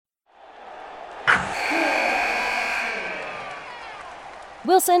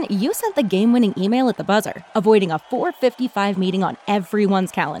Wilson, you sent the game-winning email at the buzzer, avoiding a 4:55 meeting on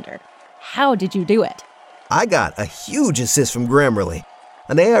everyone's calendar. How did you do it? I got a huge assist from Grammarly,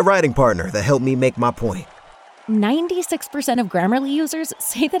 an AI writing partner that helped me make my point. 96% of Grammarly users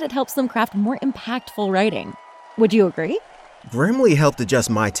say that it helps them craft more impactful writing. Would you agree? Grammarly helped adjust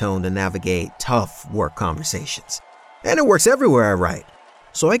my tone to navigate tough work conversations. And it works everywhere I write,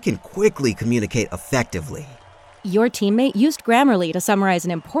 so I can quickly communicate effectively. Your teammate used Grammarly to summarize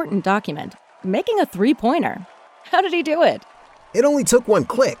an important document, making a 3-pointer. How did he do it? It only took one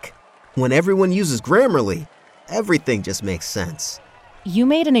click. When everyone uses Grammarly, everything just makes sense. You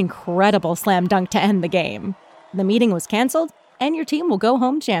made an incredible slam dunk to end the game. The meeting was canceled, and your team will go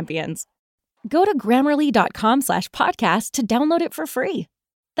home champions. Go to Grammarly.com/podcast to download it for free.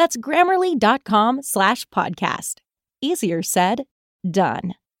 That's Grammarly.com/podcast. Easier said,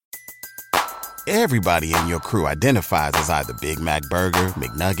 done. Everybody in your crew identifies as either Big Mac Burger,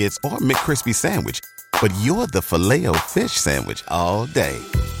 McNuggets, or McCrispy Sandwich. But you're the Filet-O-Fish Sandwich all day.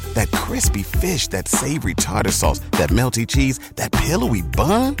 That crispy fish, that savory tartar sauce, that melty cheese, that pillowy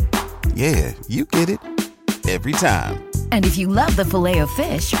bun. Yeah, you get it. Every time. And if you love the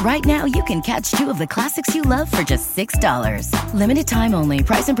Filet-O-Fish, right now you can catch 2 of the classics you love for just $6. Limited time only.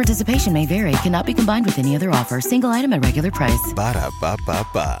 Price and participation may vary. Cannot be combined with any other offer. Single item at regular price.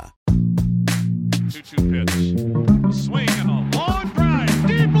 Ba-da-ba-ba-ba. 2-2 pitch. A swing and a long drive.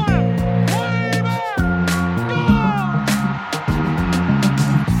 Deep left. Way back. Gone!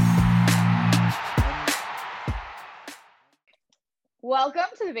 Welcome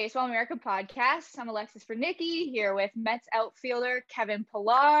to the Baseball America podcast. I'm Alexis Fernicki here with Mets outfielder Kevin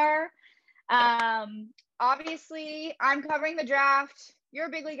Pillar. Obviously, I'm covering the draft. You're a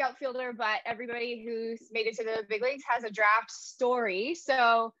big league outfielder, but everybody who's made it to the big leagues has a draft story.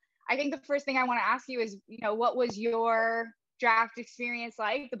 So I think the first thing I want to ask you is, what was your draft experience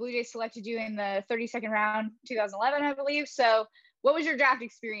like? The Blue Jays selected you in the 32nd round, 2011, I believe. So what was your draft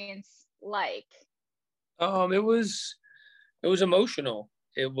experience like? It was emotional.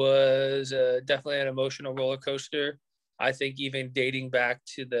 It was definitely an emotional roller coaster. I think even dating back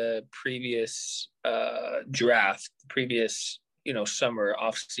to the previous draft, previous, summer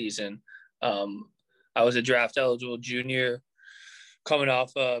off season, I was a draft eligible junior coming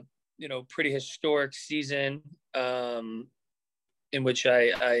off a, pretty historic season in which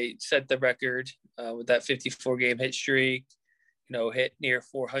I set the record with that 54 game hit streak, hit near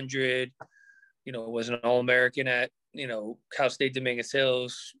 400, was an All-American at, Cal State Dominguez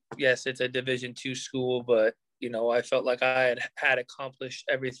Hills. Yes, it's a Division II school, but, I felt like I had accomplished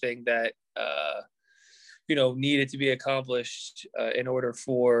everything that, needed to be accomplished in order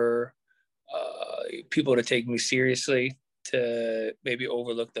for people to take me seriously, to maybe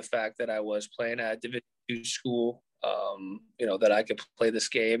overlook the fact that I was playing at Division II school, that I could play this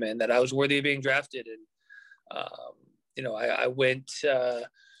game and that I was worthy of being drafted. And, I went,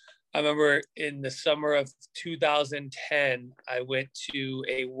 I remember in the summer of 2010, I went to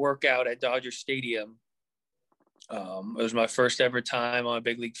a workout at Dodger Stadium. It was my first ever time on a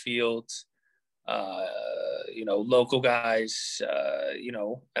big league field, local guys,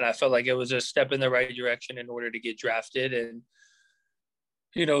 and I felt like it was a step in the right direction in order to get drafted. And,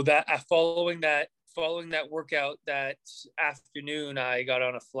 following that workout that afternoon, I got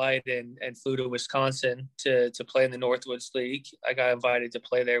on a flight and flew to Wisconsin to play in the Northwoods League. I got invited to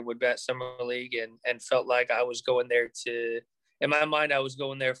play there, Woodbat Summer League, and felt like I was going there in my mind, I was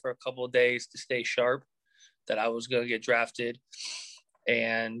going there for a couple of days to stay sharp, that I was going to get drafted.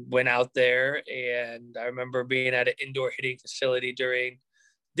 And went out there, and I remember being at an indoor hitting facility during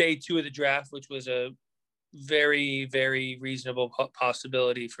day 2 of the draft, which was a very, very reasonable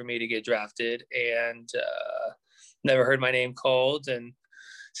possibility for me to get drafted, and never heard my name called, and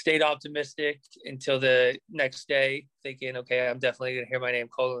stayed optimistic until the next day, thinking, okay, I'm definitely going to hear my name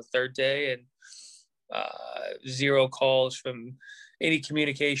called on the third day, and 0 calls from any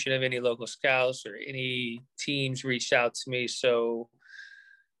communication of any local scouts or any teams reached out to me. So,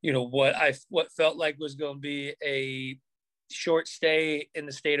 what felt like was going to be a short stay in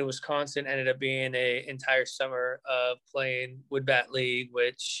the state of Wisconsin ended up being an entire summer of playing Woodbat League,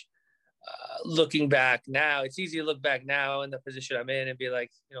 which looking back now, it's easy to look back now in the position I'm in and be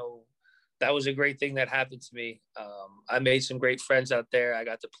like, that was a great thing that happened to me. I made some great friends out there. I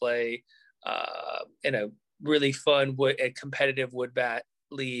got to play in a really fun and competitive Woodbat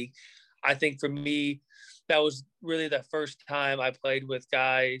League. I think for me, that was really the first time I played with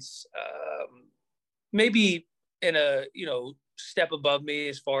guys, maybe in a, step above me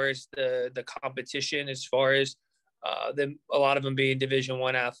as far as the competition, as far as a lot of them being Division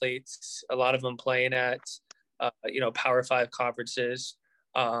I athletes, a lot of them playing at, Power 5 conferences.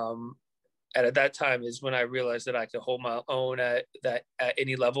 And at that time is when I realized that I could hold my own at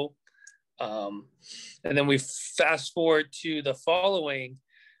any level. And then we fast forward to the following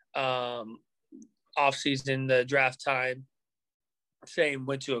off season, the draft time. Same,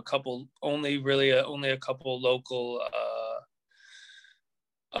 went to a couple, only a couple local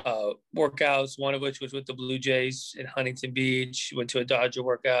workouts. One of which was with the Blue Jays in Huntington Beach. Went to a Dodger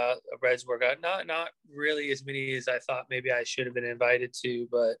workout, a Reds workout. Not really as many as I thought maybe I should have been invited to,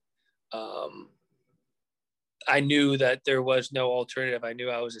 but I knew that there was no alternative. I knew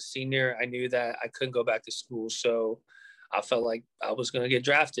I was a senior. I knew that I couldn't go back to school, so I felt like I was going to get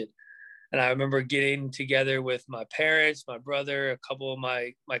drafted. And I remember getting together with my parents, my brother, a couple of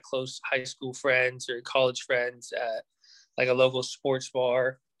my close high school friends or college friends at like a local sports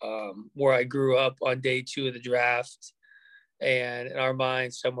bar where I grew up on day 2 of the draft. And in our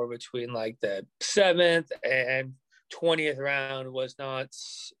minds, somewhere between like the 7th and 20th round was not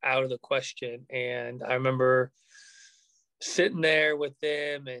out of the question. And I remember sitting there with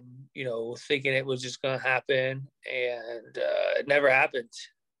them and, thinking it was just going to happen. And it never happened.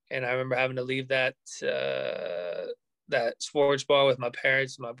 And I remember having to leave that sports bar with my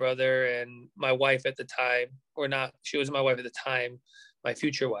parents, my brother, and my wife at the time, or not, she was my wife at the time, my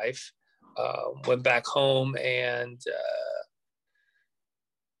future wife. Went back home and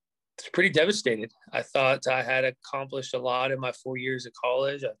was pretty devastated. I thought I had accomplished a lot in my 4 years of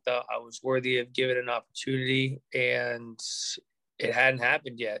college. I thought I was worthy of given an opportunity, and it hadn't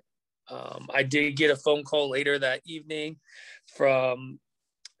happened yet. I did get a phone call later that evening from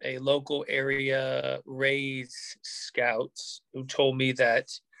a local area Rays scout who told me that,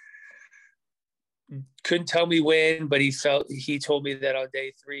 couldn't tell me when, but he told me that on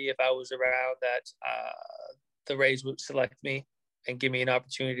day 3, if I was around, that the Rays would select me and give me an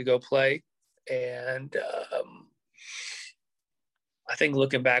opportunity to go play. And I think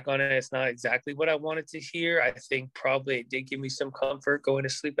looking back on it, it's not exactly what I wanted to hear. I think probably it did give me some comfort going to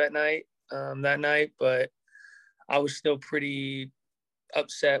sleep at night that night, but I was still pretty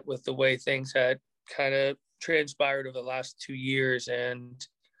upset with the way things had kind of transpired over the last 2 years. And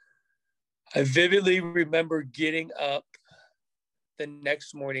I vividly remember getting up the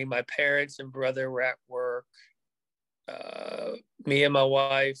next morning. My parents and brother were at work. Me and my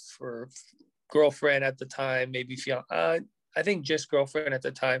wife, or girlfriend at the time, maybe I think just girlfriend at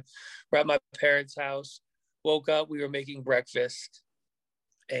the time, were at my parents' house. Woke up, we were making breakfast,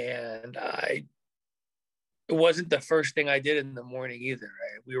 and it wasn't the first thing I did in the morning either,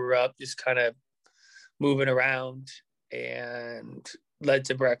 right? We were up just kind of moving around and led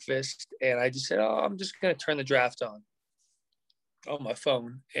to breakfast. And I just said, I'm just going to turn the draft on my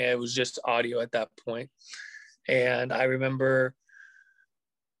phone. And it was just audio at that point. And I remember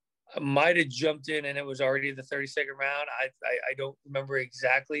I might have jumped in and it was already the 32nd round. I don't remember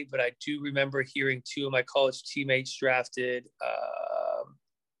exactly, but I do remember hearing 2 of my college teammates drafted.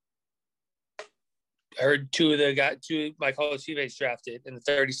 I heard 2 of my college teammates drafted in the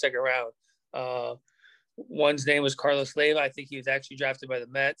 32nd round. One's name was Carlos Leiva. I think he was actually drafted by the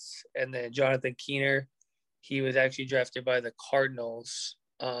Mets. And then Jonathan Keener, he was actually drafted by the Cardinals.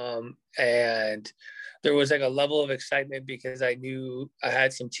 And there was like a level of excitement because I knew I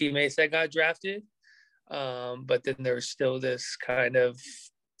had some teammates that got drafted. But then there was still this kind of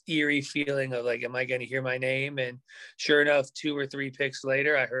eerie feeling of like, am I going to hear my name? And sure enough, 2 or 3 picks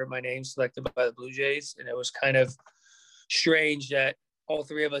later, I heard my name selected by the Blue Jays. And it was kind of strange that all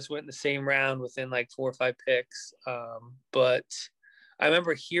 3 of us went in the same round within like 4 or 5 picks. But I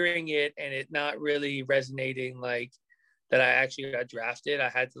remember hearing it and it not really resonating like that I actually got drafted. I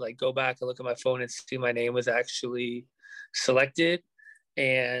had to like go back and look at my phone and see my name was actually selected.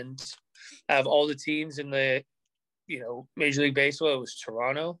 And out of all the teams in the, Major League Baseball, it was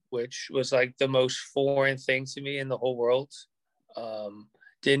Toronto, which was like the most foreign thing to me in the whole world.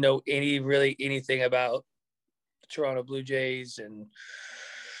 Didn't know anything about the Toronto Blue Jays and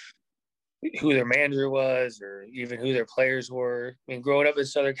who their manager was or even who their players were. I mean, growing up in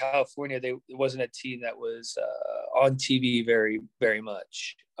Southern California, it wasn't a team that was on TV very, very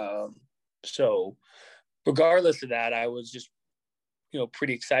much. So regardless of that, I was just,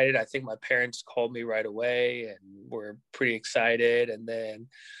 pretty excited. I think my parents called me right away and were pretty excited. And then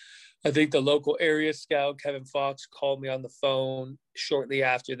I think the local area scout, Kevin Fox, called me on the phone shortly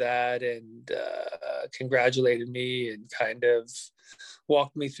after that and congratulated me and kind of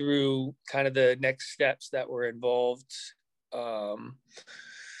walked me through kind of the next steps that were involved. And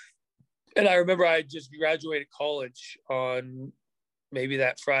I remember I just graduated college on maybe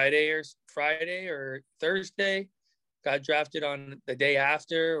that Friday or Thursday, got drafted on the day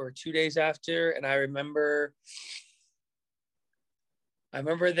after or 2 days after. And I remember I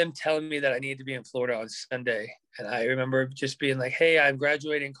remember them telling me that I needed to be in Florida on Sunday. And I remember just being like, hey, I'm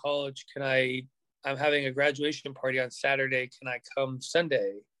graduating college. I'm having a graduation party on Saturday. Can I come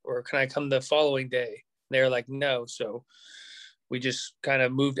Sunday, or can I come the following day? And they were like, no. So we just kind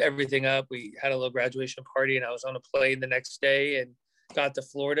of moved everything up. We had a little graduation party, and I was on a plane the next day and got to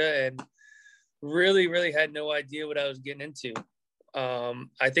Florida and really, really had no idea what I was getting into.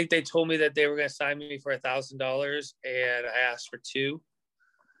 I think they told me that they were going to sign me for $1,000, and I asked for two,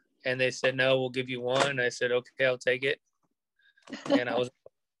 and they said, no, we'll give you one. And I said, okay, I'll take it. And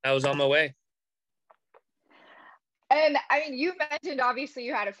I was on my way. And I mean, you mentioned obviously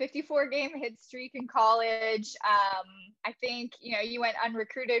you had a 54 game hit streak in college. I think, you went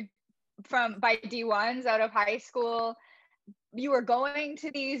unrecruited by D1s out of high school. You were going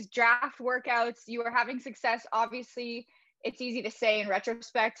to these draft workouts. You were having success. Obviously, it's easy to say in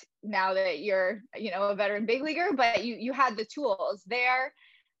retrospect now that you're, a veteran big leaguer, but you had the tools there.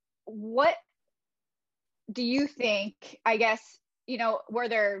 What do you think, I guess, were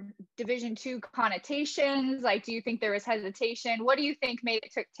there Division II connotations? Like, do you think there was hesitation? What do you think made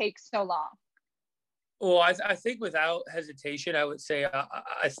it take so long? Well, I think without hesitation, I would say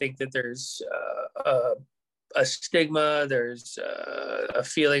I think that there's a stigma. There's a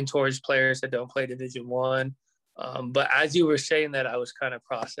feeling towards players that don't play Division I. But as you were saying that, I was kind of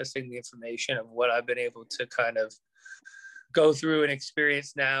processing the information of what I've been able to kind of go through and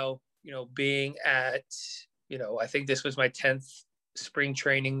experience now, being at, I think this was my 10th spring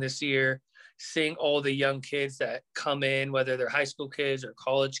training this year, seeing all the young kids that come in, whether they're high school kids or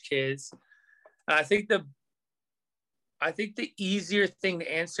college kids. And I think the easier thing to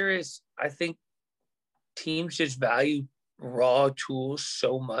answer is I think teams just value raw tools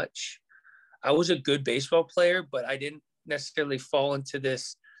so much. I was a good baseball player, but I didn't necessarily fall into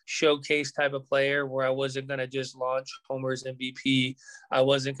this showcase type of player where I wasn't going to just launch homers MVP. I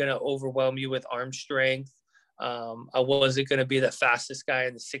wasn't going to overwhelm you with arm strength. I wasn't going to be the fastest guy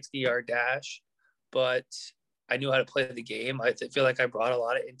in the 60-yard dash, but I knew how to play the game. I feel like I brought a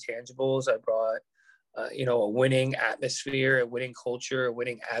lot of intangibles. I brought, a winning atmosphere, a winning culture, a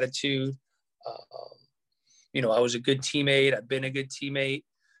winning attitude. I was a good teammate. I've been a good teammate.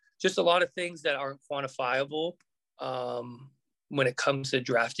 Just a lot of things that aren't quantifiable when it comes to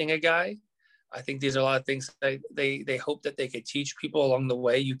drafting a guy. I think these are a lot of things that they hope that they could teach people along the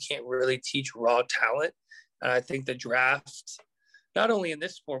way. You can't really teach raw talent. And I think the draft, not only in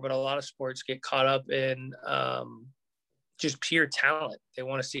this sport, but a lot of sports get caught up in just pure talent. They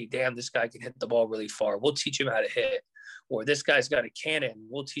want to see, damn, this guy can hit the ball really far. We'll teach him how to hit. Or this guy's got a cannon.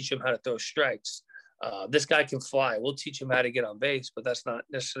 We'll teach him how to throw strikes. This guy can fly. We'll teach him how to get on base, but that's not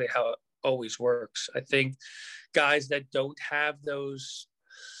necessarily how it always works. I think guys that don't have those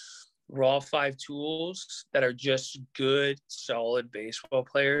raw 5 tools that are just good, solid baseball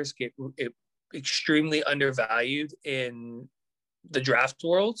players get extremely undervalued in the draft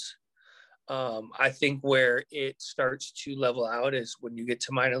worlds. I think where it starts to level out is when you get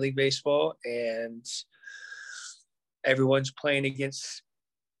to minor league baseball and everyone's playing against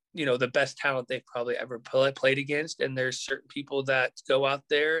the best talent they've probably ever played against. And there's certain people that go out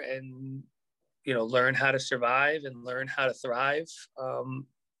there and, learn how to survive and learn how to thrive,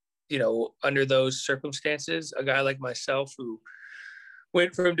 under those circumstances. A guy like myself who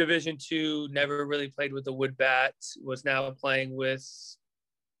went from Division II, never really played with the wood bat, was now playing with,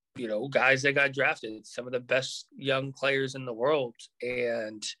 guys that got drafted, some of the best young players in the world.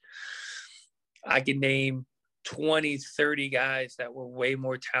 And I can name 20, 30 guys that were way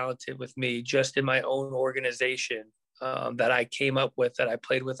more talented with me just in my own organization that I came up with, that I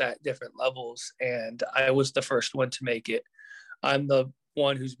played with at different levels. And I was the first one to make it. I'm the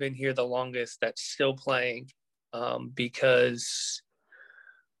one who's been here the longest that's still playing because,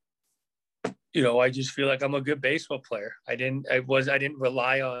 I just feel like I'm a good baseball player. I didn't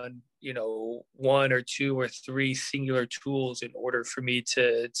rely on, 1 or 2 or 3 singular tools in order for me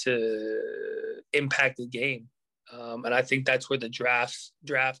to impact the game. And I think that's where the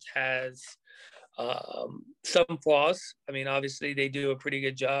draft has some flaws. I mean, obviously they do a pretty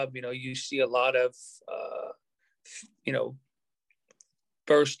good job. You see a lot of,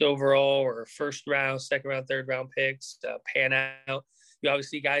 first overall or first round, second round, third round picks pan out. You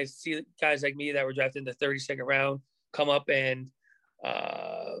obviously see guys like me that were drafted in the 32nd round come up and,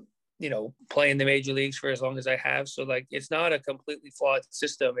 play in the major leagues for as long as I have. So like, it's not a completely flawed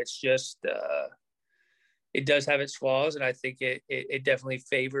system. It's just, it does have its flaws. And I think it definitely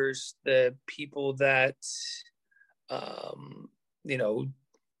favors the people that,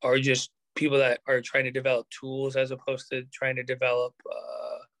 are just people that are trying to develop tools as opposed to trying to develop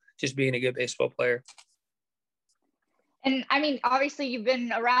just being a good baseball player. And I mean, obviously you've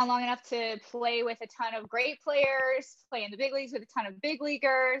been around long enough to play with a ton of great players, play in the big leagues with a ton of big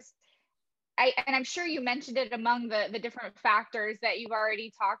leaguers. And I'm sure you mentioned it among the different factors that you've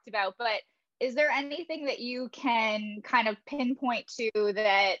already talked about, but is there anything that you can kind of pinpoint to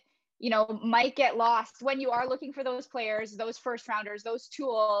that, might get lost when you are looking for those players, those first rounders, those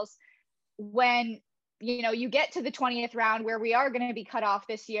tools, when, you get to the 20th round where we are going to be cut off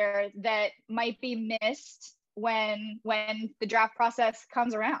this year, that might be missed when the draft process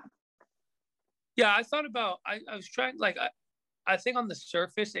comes around? Yeah, I thought about, I was trying, like, I think on the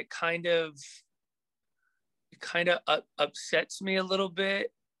surface, it kind of upsets me a little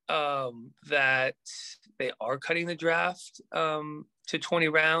bit that they are cutting the draft to 20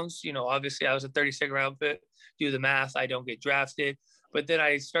 rounds. Obviously I was a 32nd round pick. Do the math, I don't get drafted. But then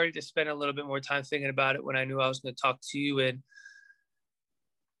I started to spend a little bit more time thinking about it when I knew I was going to talk to you, and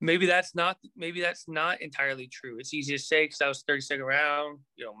maybe that's not entirely true. It's easy to say because I was 32nd round,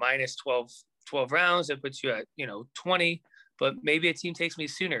 minus 12 rounds, that puts you at 20. But maybe a team takes me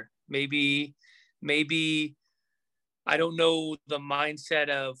sooner. Maybe I don't know the mindset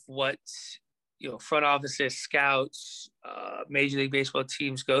of what front offices, scouts, Major League Baseball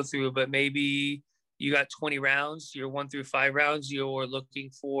teams go through, but maybe you got 20 rounds, you're 1 through 5 rounds, you're looking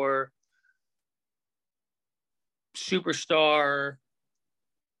for superstar,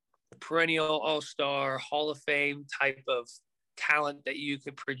 perennial all-star, Hall of Fame type of talent that you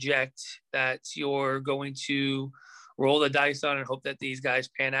could project that you're going to roll the dice on and hope that these guys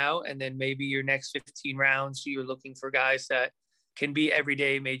pan out. And then maybe your next 15 rounds, you're looking for guys that can be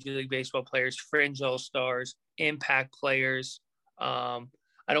everyday Major League Baseball players, fringe all-stars, impact players.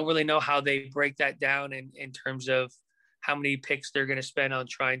 I don't really know how they break that down in terms of how many picks they're going to spend on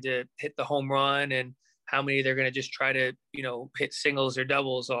trying to hit the home run and how many they're going to just try to, hit singles or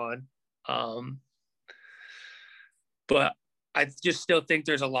doubles on. But I just still think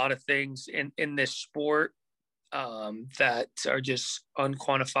there's a lot of things in this sport that are just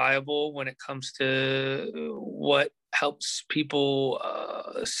unquantifiable when it comes to what helps people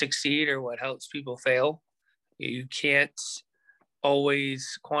succeed or what helps people fail. You can't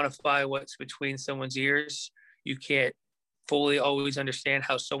always quantify what's between someone's ears. You can't fully always understand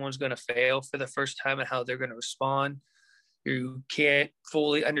how someone's going to fail for the first time and how they're going to respond. You can't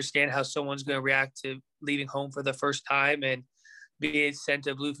fully understand how someone's going to react to leaving home for the first time and being sent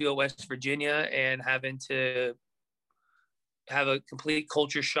to Bluefield, West Virginia, and having to have a complete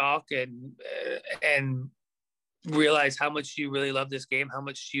culture shock and realize how much you really love this game, how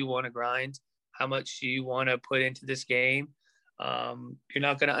much you want to grind, how much you want to put into this game. You're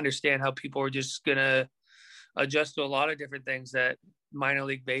not going to understand how people are just going to adjust to a lot of different things that minor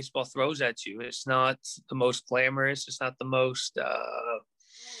league baseball throws at you. It's not the most glamorous. It's not the most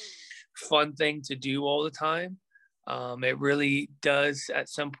fun thing to do all the time. It really does at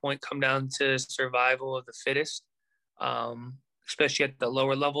some point come down to survival of the fittest, especially at the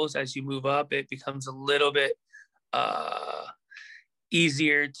lower levels. As you move up, it becomes a little bit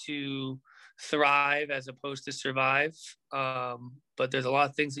easier to thrive as opposed to survive. But there's a lot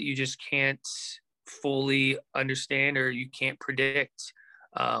of things that you just can't fully understand or you can't predict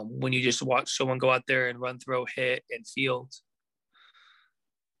when you just watch someone go out there and run, throw, hit, and field.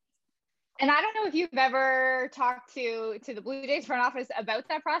 And I don't know if you've ever talked to the Blue Jays front office about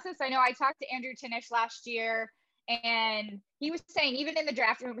that process. I know I talked to Andrew Tinish last year, and he was saying even in the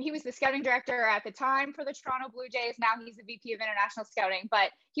draft room, he was the scouting director at the time for the Toronto Blue Jays. Now he's the VP of international scouting.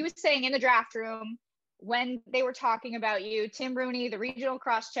 But he was saying in the draft room, when they were talking about you, Tim Rooney, the regional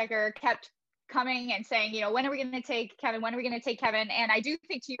cross-checker, kept coming and saying, when are we going to take Kevin? When are we going to take Kevin? And I do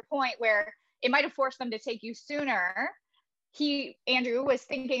think, to your point, where it might have forced them to take you sooner, Andrew was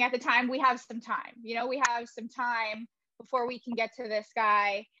thinking at the time, we have some time, we have some time before we can get to this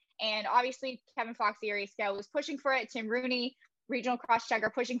guy. And obviously Kevin Fox, the area scout, was pushing for it. Tim Rooney, regional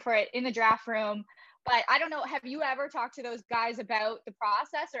cross-checker, pushing for it in the draft room. But I don't know, have you ever talked to those guys about the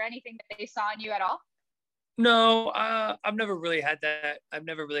process or anything that they saw in you at all? No, I've never really had that. I've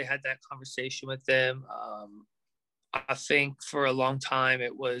never really had that conversation with them. I think for a long time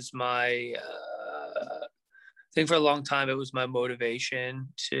it was my motivation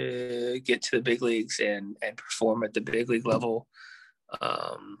to get to the big leagues and perform at the big league level.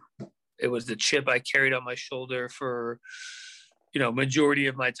 It was the chip I carried on my shoulder for, majority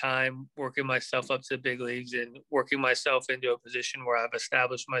of my time, working myself up to the big leagues and working myself into a position where I've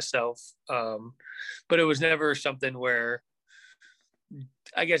established myself. But it was never something where,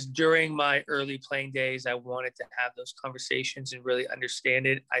 I guess, during my early playing days, I wanted to have those conversations and really understand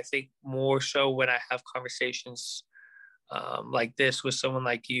it. I think more so when I have conversations like this with someone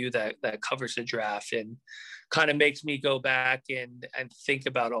like you that covers the draft and kind of makes me go back and think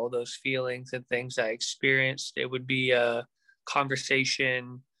about all those feelings and things I experienced. It would be a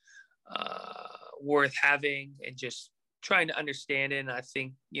conversation worth having and just trying to understand it. And I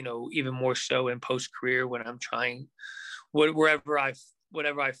think, even more so in post-career when I'm trying, whatever I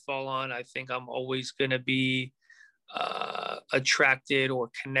fall on, I think I'm always going to be attracted or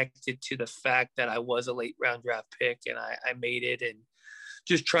connected to the fact that I was a late round draft pick and I made it, and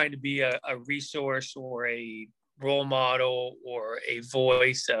just trying to be a resource or a role model or a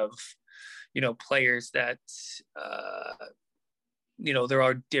voice of, players that, there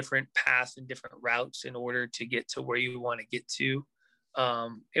are different paths and different routes in order to get to where you want to get to.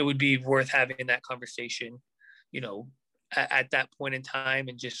 It would be worth having that conversation, at that point in time,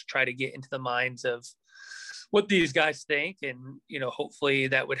 and just try to get into the minds of what these guys think. And, hopefully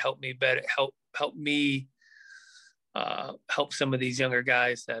that would help me better, help me help some of these younger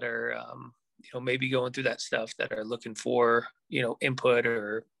guys that are, maybe going through that stuff, that are looking for, input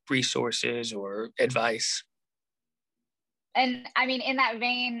or resources or advice. And I mean, in that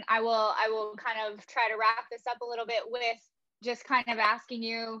vein, I will kind of try to wrap this up a little bit with just kind of asking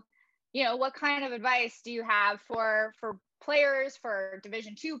you, what kind of advice do you have for players, for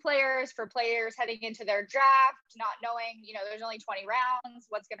Division II players, for players heading into their draft, not knowing, there's only 20 rounds,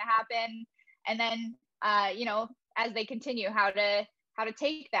 what's going to happen. And then, as they continue, how to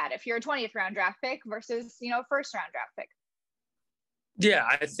take that if you're a 20th round draft pick versus, first round draft pick. Yeah,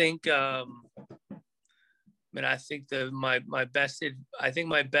 I think, I think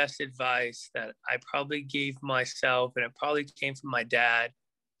my best advice that I probably gave myself, and it probably came from my dad,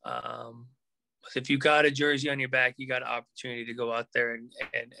 was if you got a jersey on your back, you got an opportunity to go out there and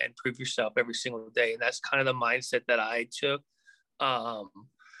prove yourself every single day. And that's kind of the mindset that I took.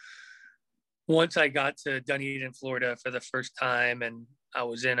 Once I got to Dunedin, Florida for the first time, and I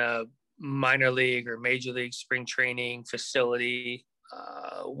was in a minor league or major league spring training facility,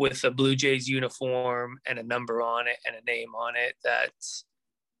 with a Blue Jays uniform and a number on it and a name on it, that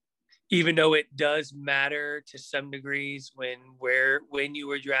even though it does matter to some degrees when you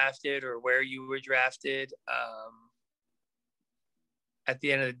were drafted or where you were drafted, at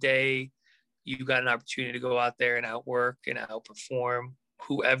the end of the day, you got an opportunity to go out there and outwork and outperform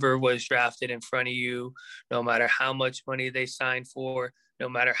whoever was drafted in front of you, no matter how much money they signed for, no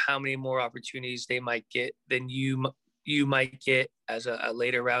matter how many more opportunities they might get than you might get as a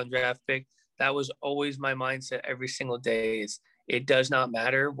later round draft pick. That was always my mindset every single day. It does not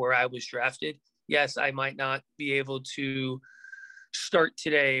matter where I was drafted. Yes, I might not be able to start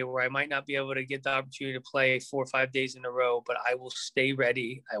today, or I might not be able to get the opportunity to play 4 or 5 days in a row, but I will stay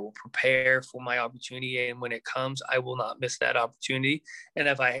ready. I will prepare for my opportunity. And when it comes, I will not miss that opportunity. And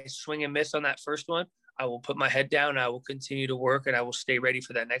if I swing and miss on that first one, I will put my head down, I will continue to work, and I will stay ready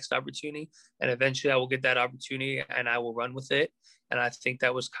for that next opportunity. And eventually I will get that opportunity and I will run with it. And I think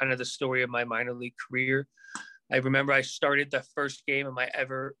that was kind of the story of my minor league career. I remember I started the first game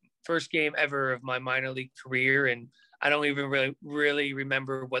ever of my minor league career, and I don't even really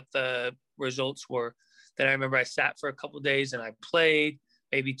remember what the results were. Then I remember I sat for a couple of days and I played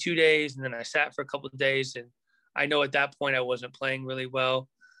maybe 2 days, and then I sat for a couple of days. And I know at that point I wasn't playing really well.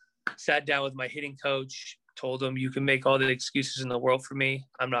 Sat down with my hitting coach, told him, you can make all the excuses in the world for me.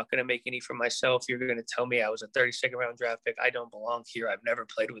 I'm not going to make any for myself. You're going to tell me I was a 32nd round draft pick. I don't belong here. I've never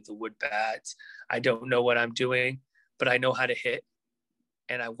played with the wood bats. I don't know what I'm doing, but I know how to hit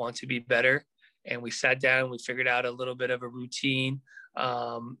and I want to be better. And we sat down, we figured out a little bit of a routine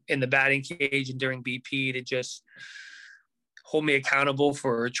in the batting cage and during BP to just hold me accountable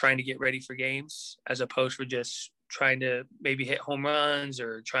for trying to get ready for games, as opposed to just trying to maybe hit home runs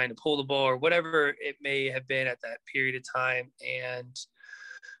or trying to pull the ball or whatever it may have been at that period of time. And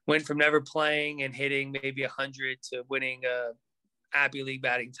went from never playing and hitting maybe 100 to winning a Abbey League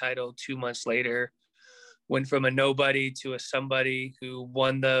batting title 2 months later. Went from a nobody to a somebody who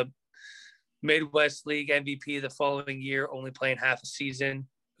won the Midwest League MVP the following year, only playing half a season,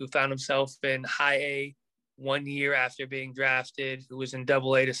 who found himself in high A 1 year after being drafted, who was in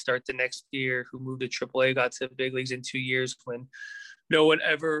double A to start the next year, who moved to triple A, got to the big leagues in 2 years when no one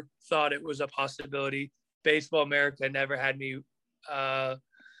ever thought it was a possibility. Baseball America never had me,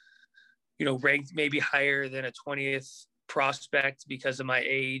 ranked maybe higher than a 20th prospect because of my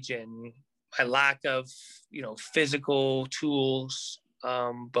age and my lack of, physical tools,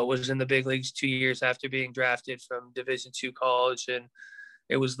 but was in the big leagues 2 years after being drafted from Division II college. And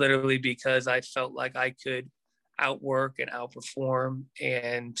it was literally because I felt like I could outwork and outperform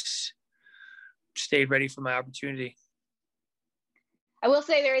and stayed ready for my opportunity. I will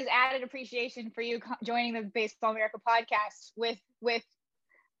say there is added appreciation for you joining the Baseball America podcast with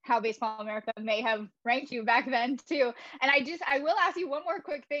how Baseball America may have ranked you back then too. And I will ask you one more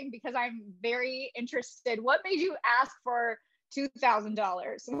quick thing because I'm very interested. What made you ask for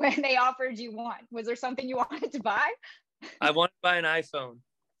 $2,000 when they offered you one? Was there something you wanted to buy? I wanted to buy an iPhone,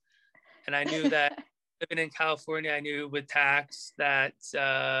 and I knew that living in California, I knew with tax that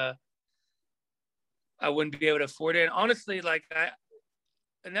I wouldn't be able to afford it. And honestly, like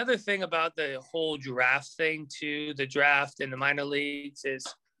another thing about the whole draft thing too, the draft and the minor leagues, is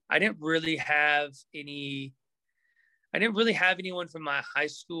I didn't really have anyone from my high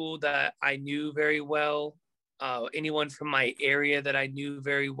school that I knew very well, anyone from my area that I knew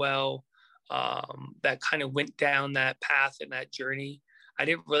very well, that kind of went down that path and that journey. I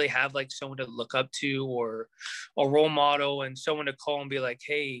didn't really have like someone to look up to or a role model and someone to call and be like,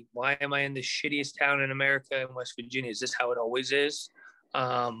 hey, why am I in the shittiest town in America in West Virginia? Is this how it always is?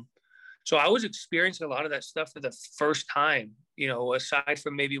 So I was experiencing a lot of that stuff for the first time, you know, aside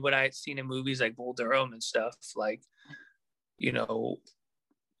from maybe what I had seen in movies like Bull Durham and stuff. Like, you know,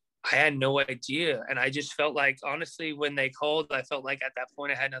 I had no idea. And I just felt like, honestly, when they called, I felt like at that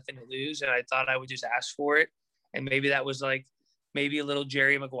point I had nothing to lose. And I thought I would just ask for it. And maybe that was like, maybe a little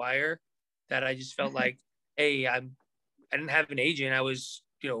Jerry Maguire, that I just felt like, hey, I didn't have an agent. I was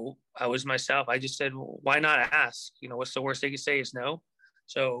myself. I just said, well, why not ask? You know, what's the worst they could say is no.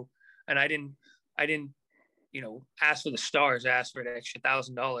 So, and I didn't, you know, ask for the stars. I asked for an extra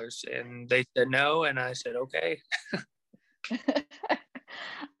 $1,000 and they said no. And I said, okay.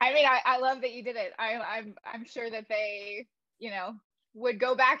 I mean, I love that you did it. I'm sure that they, you know, would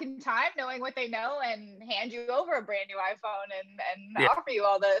go back in time knowing what they know and hand you over a brand new iPhone and offer you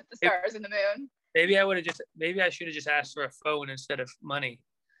all the stars in the moon. Maybe I should have just asked for a phone instead of money.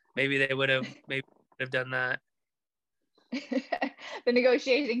 Maybe they would have done that. The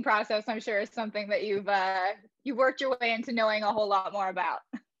negotiating process, I'm sure, is something that you've worked your way into knowing a whole lot more about.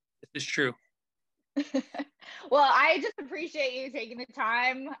 It's true. Well, I just appreciate you taking the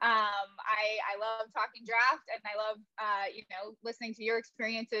time. I love talking draft, and I love you know, listening to your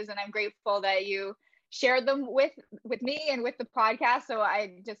experiences, and I'm grateful that you shared them with me and with the podcast. So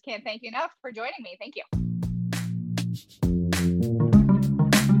I just can't thank you enough for joining me. Thank you.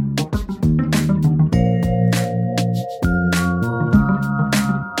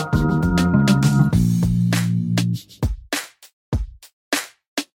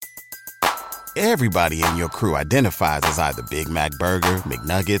 Everybody in your crew identifies as either Big Mac Burger,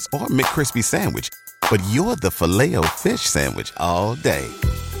 McNuggets, or McCrispy Sandwich. But you're the Filet-O-Fish Sandwich all day.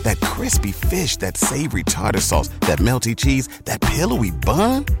 That crispy fish, that savory tartar sauce, that melty cheese, that pillowy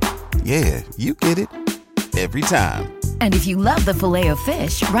bun. Yeah, you get it. Every time. And if you love the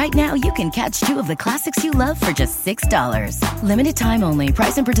Filet-O-Fish, right now you can catch two of the classics you love for just $6. Limited time only.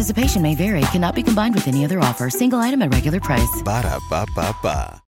 Price and participation may vary. Cannot be combined with any other offer. Single item at regular price. Ba-da-ba-ba-ba.